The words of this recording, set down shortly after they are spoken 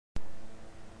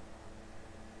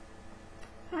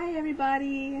Hi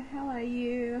everybody, how are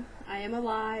you? I am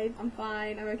alive, I'm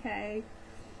fine, I'm okay.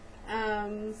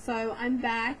 So I'm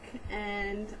back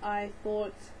and I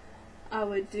thought I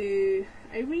would do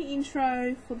a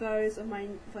re-intro for those of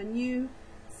for new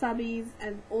subbies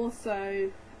and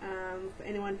also for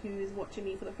anyone who is watching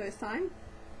me for the first time.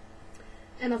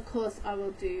 And of course I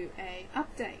will do a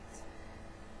update.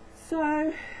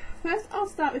 So first I'll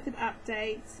start with an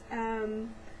update.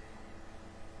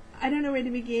 I don't know where to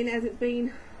begin as it's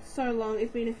been so long.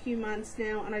 It's been a few months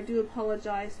now and I do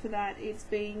apologise for that. It's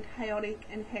been chaotic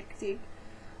and hectic.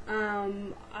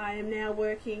 I am now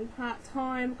working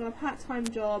part-time, got a part-time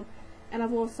job, and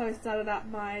I've also started up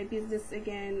my business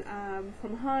again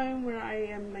from home where I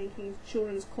am making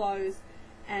children's clothes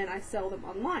and I sell them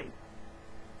online.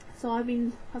 So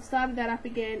I've started that up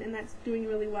again and that's doing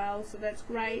really well, so that's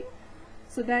great.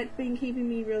 So that's been keeping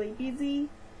me really busy.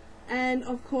 And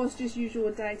of course just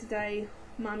usual day-to-day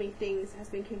mummy things has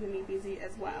been keeping me busy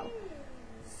as well.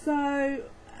 So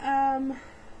on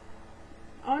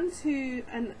to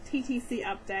a TTC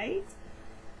update.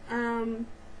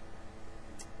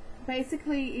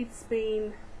 Basically it's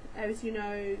been, as you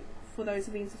know, for those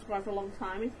who've been subscribed for a long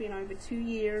time, it's been over 2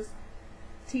 years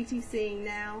TTCing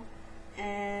now,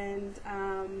 and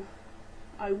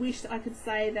I wish I could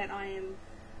say that I am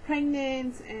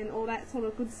pregnant and all that sort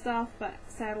of good stuff, but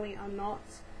sadly I'm not.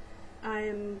 I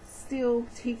am still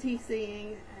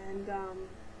TTCing and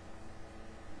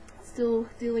still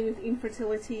dealing with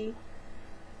infertility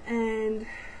and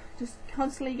just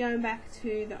constantly going back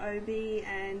to the OB,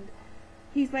 and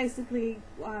he's basically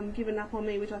given up on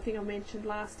me, which I think I mentioned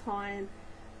last time,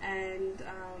 and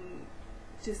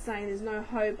just saying there's no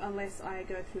hope unless I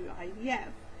go through IVF.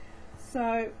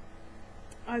 So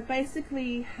I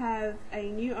basically have a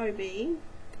new OB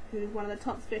who's one of the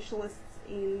top specialists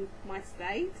in my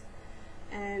state,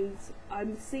 and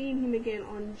I'm seeing him again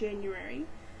on January.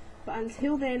 But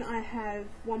until then I have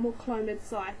one more Clomid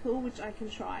cycle which I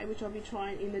can try, which I'll be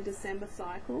trying in the December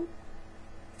cycle.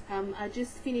 I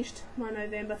just finished my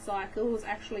November cycle. It was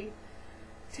actually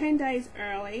 10 days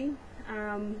early.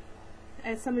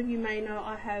 As some of you may know,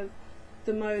 I have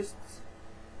the most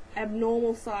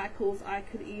abnormal cycles. I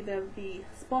could either be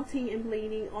spotting and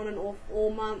bleeding on and off all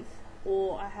month,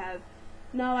 or I have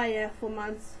no AF for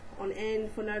months on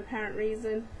end for no apparent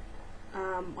reason.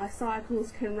 My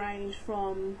cycles can range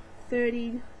from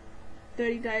 30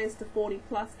 days to 40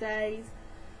 plus days.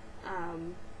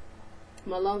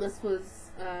 My longest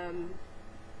was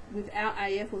without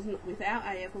AF was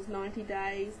 90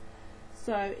 days.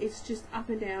 So it's just up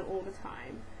and down all the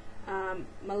time.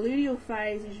 My luteal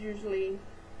phase is usually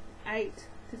 8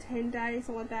 to 10 days,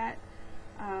 something like that,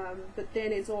 but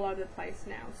then it's all over the place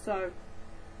now, so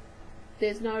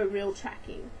there's no real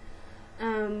tracking.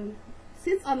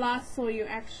 Since I last saw you,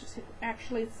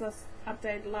 actually it's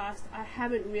updated last, I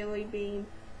haven't really been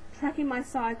tracking my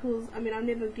cycles. I mean, I've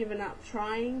never given up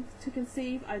trying to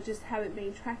conceive, I just haven't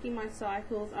been tracking my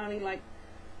cycles. Only like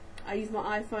I use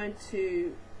my iPhone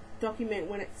to document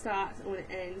when it starts and when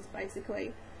it ends,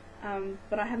 basically.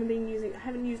 But I haven't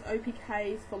used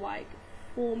OPKs for like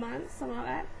 4 months, something like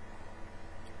that.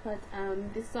 But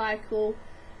this cycle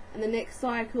and the next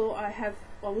cycle I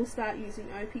will start using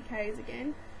OPKs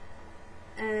again.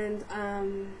 And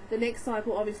the next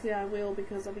cycle obviously I will,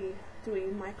 because I'll be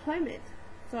doing my Clomid.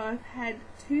 So I've had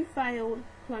 2 failed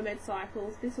Clomid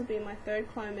cycles. This will be my 3rd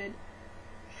Clomid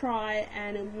try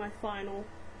and it'll be my final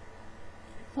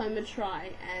Clomid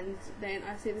try, and then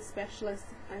I see the specialist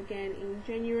again in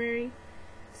January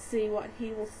to see what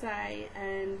he will say,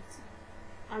 and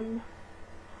I'm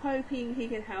hoping he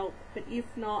can help. But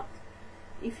if not,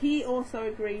 if he also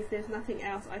agrees there's nothing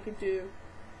else I could do,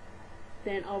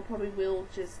 then I'll probably will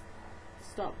just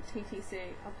stop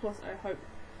TTC. Of course I hope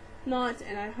not,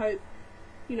 and I hope,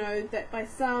 you know, that by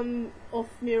some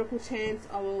off miracle chance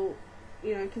I will,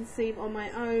 you know, conceive on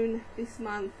my own this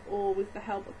month, or with the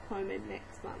help of Clomid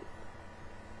next month,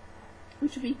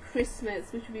 which will be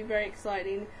Christmas, which will be very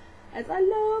exciting as I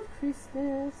love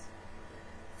Christmas.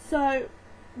 So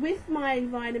with my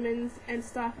vitamins and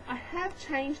stuff, I have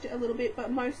changed it a little bit, but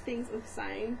most things are the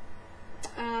same.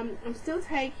 I'm still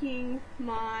taking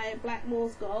my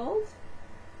Blackmore's Gold,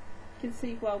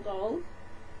 Conceive Well Gold,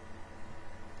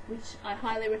 which I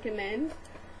highly recommend,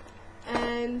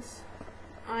 and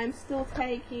I'm still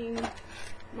taking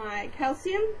my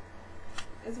calcium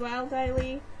as well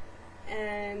daily,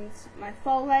 and my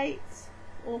folate,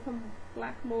 all from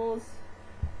Blackmore's,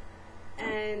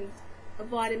 and a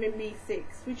vitamin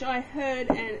B6, which I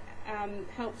heard and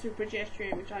helps with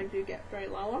progesterone, which I do get very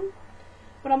low on.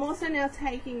 But I'm also now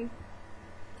taking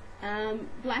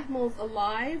Blackmore's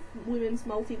Alive Women's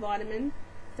Multivitamin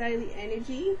Daily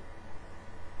Energy.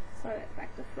 Sorry,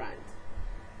 back to front.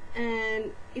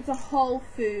 And it's a whole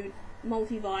food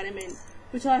multivitamin,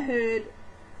 which I heard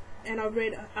and I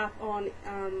read up on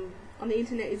the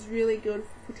internet is really good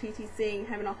for TTC,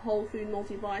 having a whole food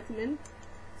multivitamin.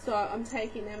 So I'm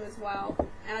taking them as well,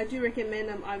 and I do recommend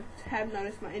them. I have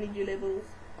noticed my energy levels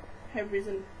have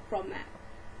risen from that,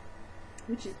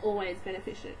 which is always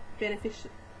beneficial.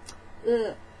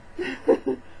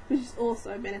 Which is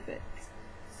also benefits.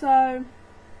 So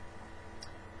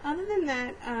other than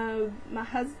that, my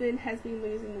husband has been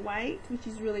losing weight, which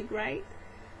is really great.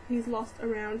 He's lost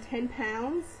around 10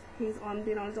 pounds. He's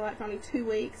been on a diet for only 2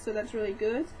 weeks, so that's really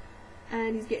good.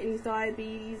 And he's getting his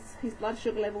diabetes, his blood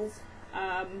sugar levels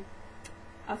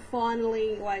are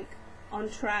finally like on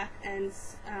track and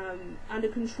under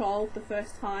control for the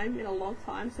first time in a long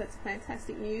time. So that's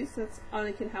fantastic news. So that's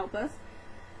only can help us.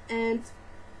 And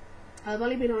I've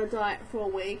only been on a diet for a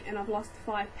week, and I've lost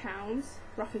 5 pounds,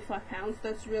 roughly 5 pounds. So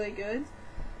that's really good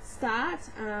start.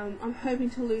 I'm hoping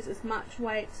to lose as much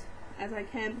weight as I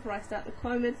can before I start the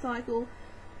Clomid cycle,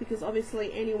 because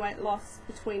obviously any weight loss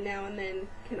between now and then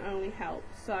can only help.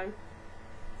 So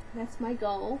that's my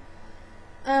goal.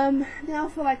 Now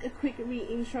for like a quick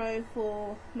re-intro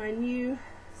for my new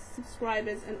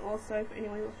subscribers and also for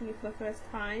anyone watching me for the first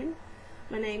time.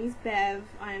 My name is Bev.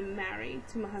 I am married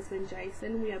to my husband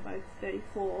Jason. We are both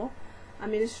 34.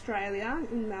 I'm in Australia,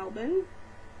 in Melbourne.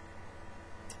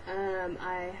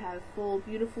 I have 4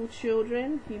 beautiful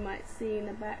children, you might see in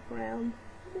the background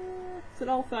there. It's an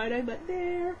old photo, but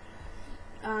there.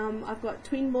 I've got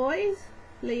twin boys,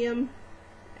 Liam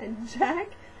and Jack,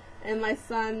 and my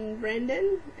son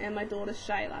Brendan, and my daughter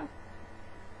Shayla.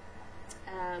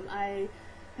 I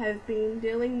have been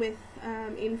dealing with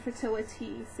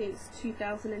infertility since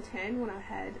 2010, when I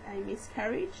had a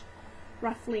miscarriage,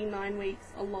 roughly 9 weeks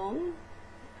along.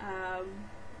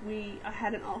 I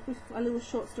had a little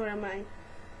short story on my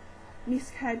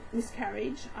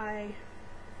miscarriage. I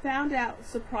found out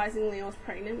surprisingly I was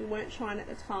pregnant. We weren't trying at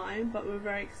the time, but we were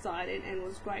very excited and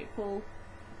was grateful,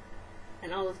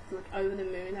 and I was like over the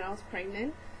moon that I was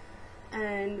pregnant.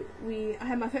 And I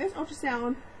had my first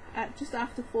ultrasound at just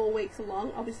after 4 weeks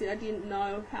along. Obviously I didn't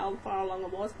know how far along I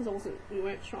was because we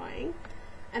weren't trying,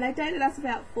 and I dated us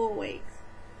about 4 weeks.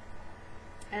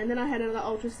 And then I had another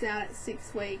ultrasound at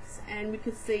 6 weeks, and we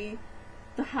could see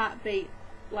the heartbeat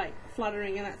like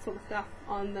fluttering and that sort of stuff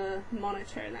on the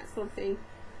monitor and that sort of thing.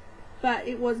 But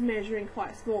it was measuring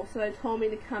quite small, so they told me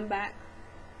to come back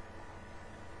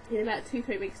in about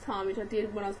 2-3 weeks time, which I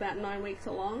did when I was about 9 weeks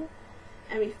along,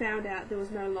 and we found out there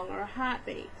was no longer a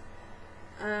heartbeat.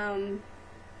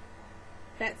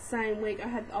 That same week I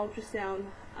had the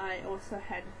ultrasound, I also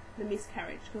had the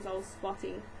miscarriage because I was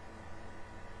spotting,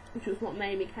 which was what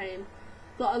made me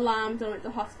got alarmed. I went to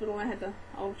the hospital and I had the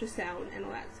ultrasound and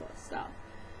all that sort of stuff.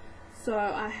 So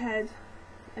I had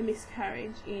a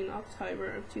miscarriage in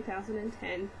October of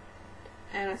 2010,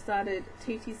 and I started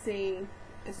TTCing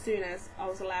as soon as I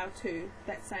was allowed to,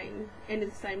 that same end of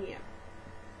the same year,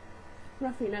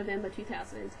 roughly November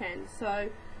 2010. So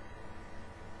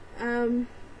and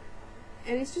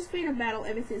it's just been a battle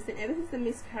ever since then. Ever since the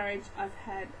miscarriage, I've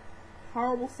had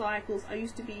horrible cycles.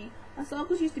 My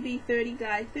cycles used to be 30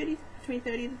 days, between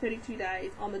 30 to 32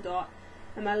 days on the dot,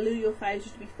 and my luteal phase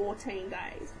used to be 14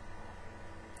 days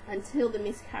until the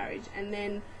miscarriage, and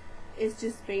then it's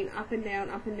just been up and down,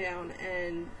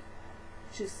 and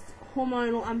just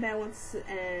hormonal imbalance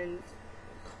and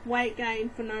weight gain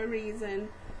for no reason.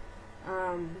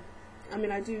 I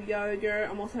mean, I do yoga.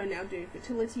 I'm also now doing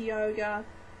fertility yoga,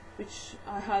 which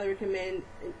I highly recommend.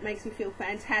 It makes me feel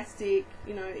fantastic.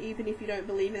 You know, even if you don't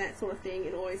believe in that sort of thing,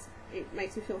 it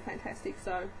makes me feel fantastic.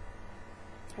 So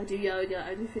I do yoga,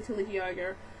 I do fertility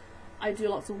yoga, I do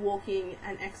lots of walking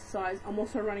and exercise. I'm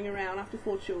also running around after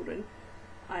 4 children.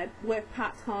 I work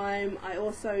part-time. I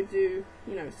also do,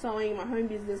 sewing, my home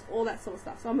business, all that sort of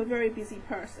stuff. So I'm a very busy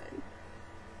person,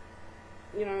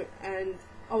 and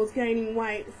I was gaining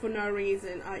weight for no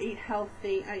reason. I eat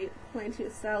healthy, I eat plenty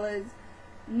of salads,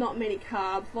 not many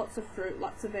carbs, lots of fruit,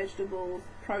 lots of vegetables,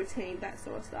 protein, that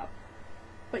sort of stuff.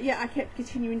 But yeah, I kept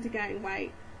continuing to gain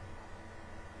weight.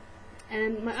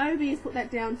 And my OB has put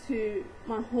that down to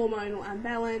my hormonal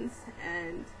imbalance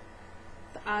and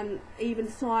the uneven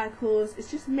cycles. It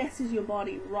just messes your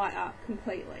body right up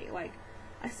completely. Like,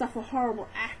 I suffer horrible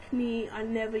acne. I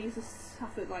never used to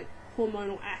suffer like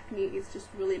hormonal acne. It's just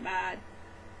really bad.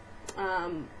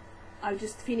 I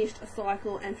just finished a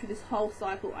cycle, and through this whole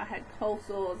cycle I had cold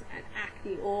sores and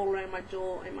acne all around my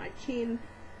jaw and my chin.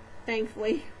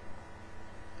 Thankfully,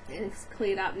 and it's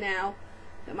cleared up now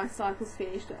that my cycle's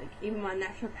finished. Like, even my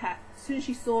naturopath, as soon as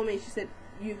she saw me, she said,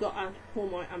 you've got a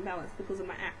hormone imbalance because of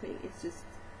my acne. It's just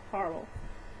horrible.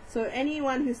 So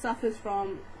anyone who suffers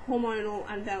from hormonal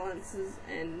imbalances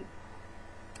and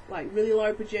like really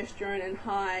low progesterone and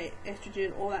high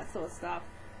estrogen, all that sort of stuff,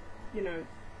 you know,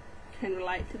 can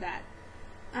relate to that.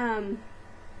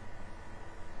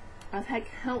 I've had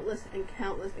countless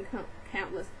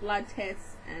blood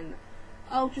tests and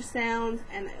ultrasounds,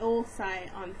 and they all say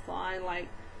I'm fine. Like,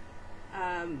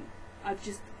 I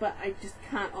just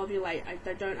can't ovulate.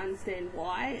 I don't understand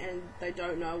why, and they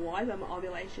don't know why, but my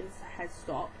ovulation has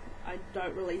stopped. I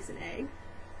don't release an egg.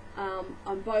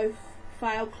 On both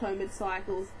failed Clomid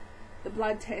cycles, the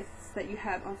blood tests that you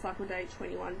have on cycle day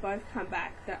 21 both come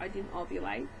back that I didn't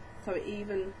ovulate. So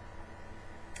even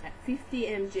at 50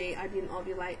 mg, I didn't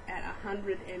ovulate. At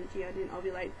 100 mg, I didn't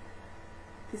ovulate.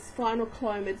 This final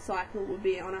Clomid cycle will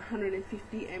be on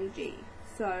 150 mg.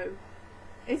 So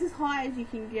it's as high as you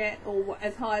can get, or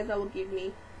as high as they will give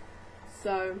me.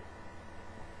 So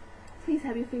please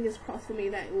have your fingers crossed for me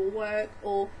that it will work,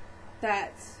 or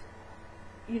that,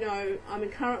 you know, I'm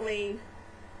currently,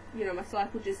 you know, my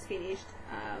cycle just finished.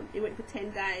 It went for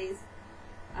 10 days.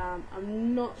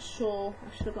 I'm not sure,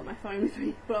 I should have got my phone with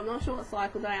me, but I'm not sure what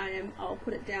cycle day I am. I'll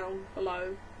put it down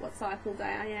below what cycle day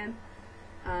I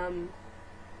am.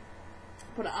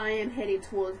 But I am heading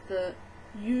towards the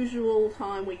usual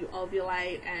time where you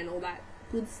ovulate and all that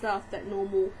good stuff that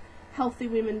normal healthy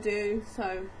women do.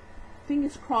 So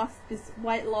fingers crossed, this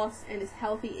weight loss and this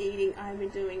healthy eating I've been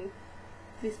doing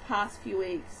this past few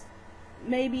weeks,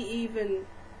 maybe even,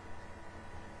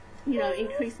 you know,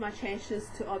 increase my chances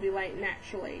to ovulate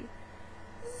naturally.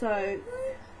 So,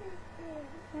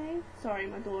 okay, sorry,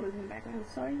 my daughter's in the background.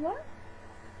 Sorry, what?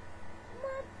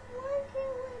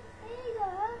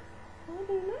 I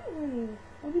don't know, honey.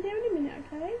 I'll be there in a minute,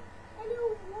 okay? I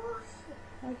don't wash it.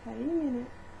 Okay, in a minute.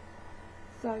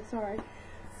 So, sorry.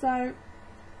 So,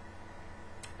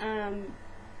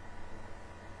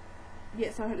 yeah,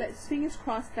 so let's fingers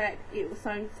crossed that it will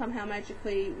somehow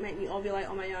magically make me ovulate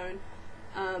on my own.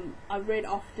 I've read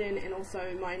often, and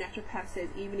also my naturopath says,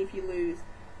 even if you lose,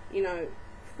 you know,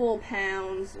 4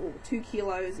 pounds or 2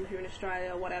 kilos if you're in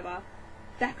Australia or whatever,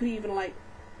 that could even like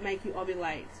make you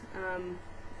ovulate.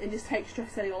 And just take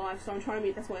stress out of your life. So I'm trying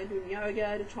to that's why I'm doing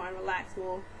yoga, to try and relax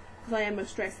more, because I am a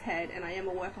stress head and I am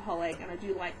a workaholic, and I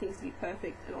do like things to be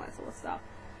perfect and all that sort of stuff.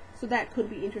 So that could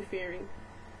be interfering.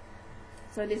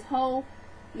 So this whole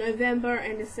November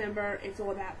and December, it's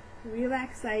all about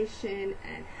relaxation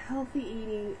and healthy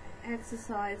eating,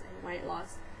 exercise and weight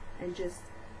loss, and just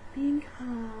being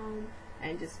calm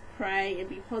and just pray and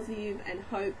be positive and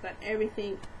hope that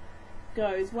everything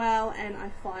goes well and I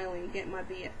finally get my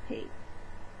BFP.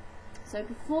 So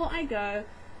before I go,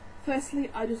 firstly,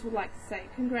 I just would like to say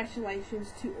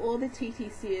congratulations to all the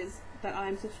TTCs that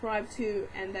I'm subscribed to,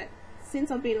 and that since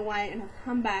I've been away and have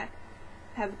come back,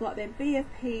 have got their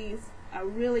BFPs, are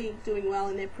really doing well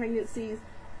in their pregnancies.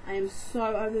 I am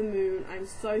so over the moon. I'm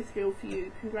so thrilled for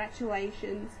you.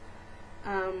 Congratulations.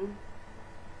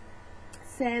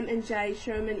 Sam and Jay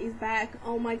Sherman is back.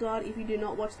 Oh my god, if you do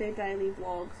not watch their daily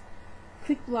vlogs,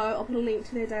 click below. I'll put a link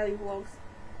to their daily vlogs.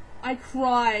 I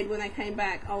cried when they came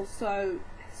back. I was so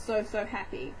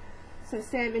happy. So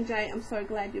Sam and Jay, I'm so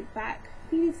glad you're back.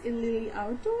 Phoenix and Lily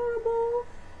are adorable.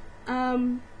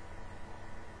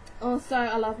 Also,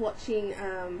 I love watching,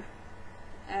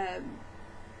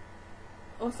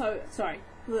 also, sorry,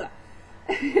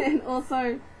 and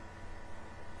also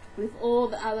with all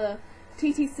the other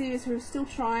TTCs who are still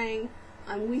trying,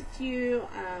 I'm with you.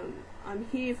 I'm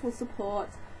here for support.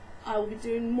 I will be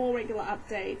doing more regular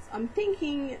updates. I'm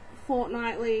thinking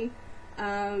fortnightly,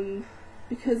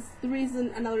 because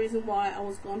another reason why I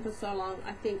was gone for so long,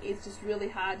 I think it's just really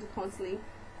hard to constantly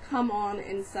come on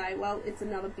and say, well, it's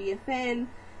another BFN,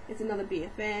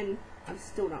 I'm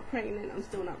still not pregnant,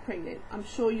 I'm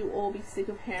sure you'll all be sick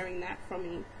of hearing that from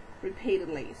me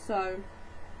repeatedly. So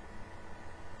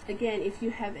again, if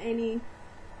you have any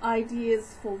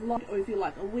ideas for vlog, or if you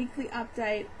like a weekly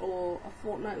update or a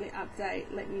fortnightly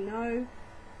update, let me know.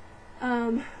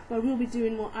 But we'll be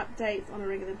doing more updates on a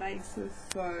regular basis.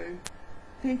 So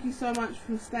thank you so much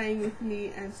for staying with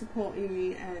me and supporting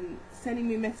me and sending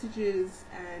me messages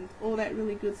and all that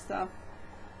really good stuff.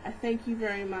 I thank you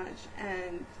very much,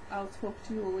 and I'll talk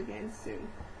to you all again soon.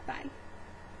 Bye.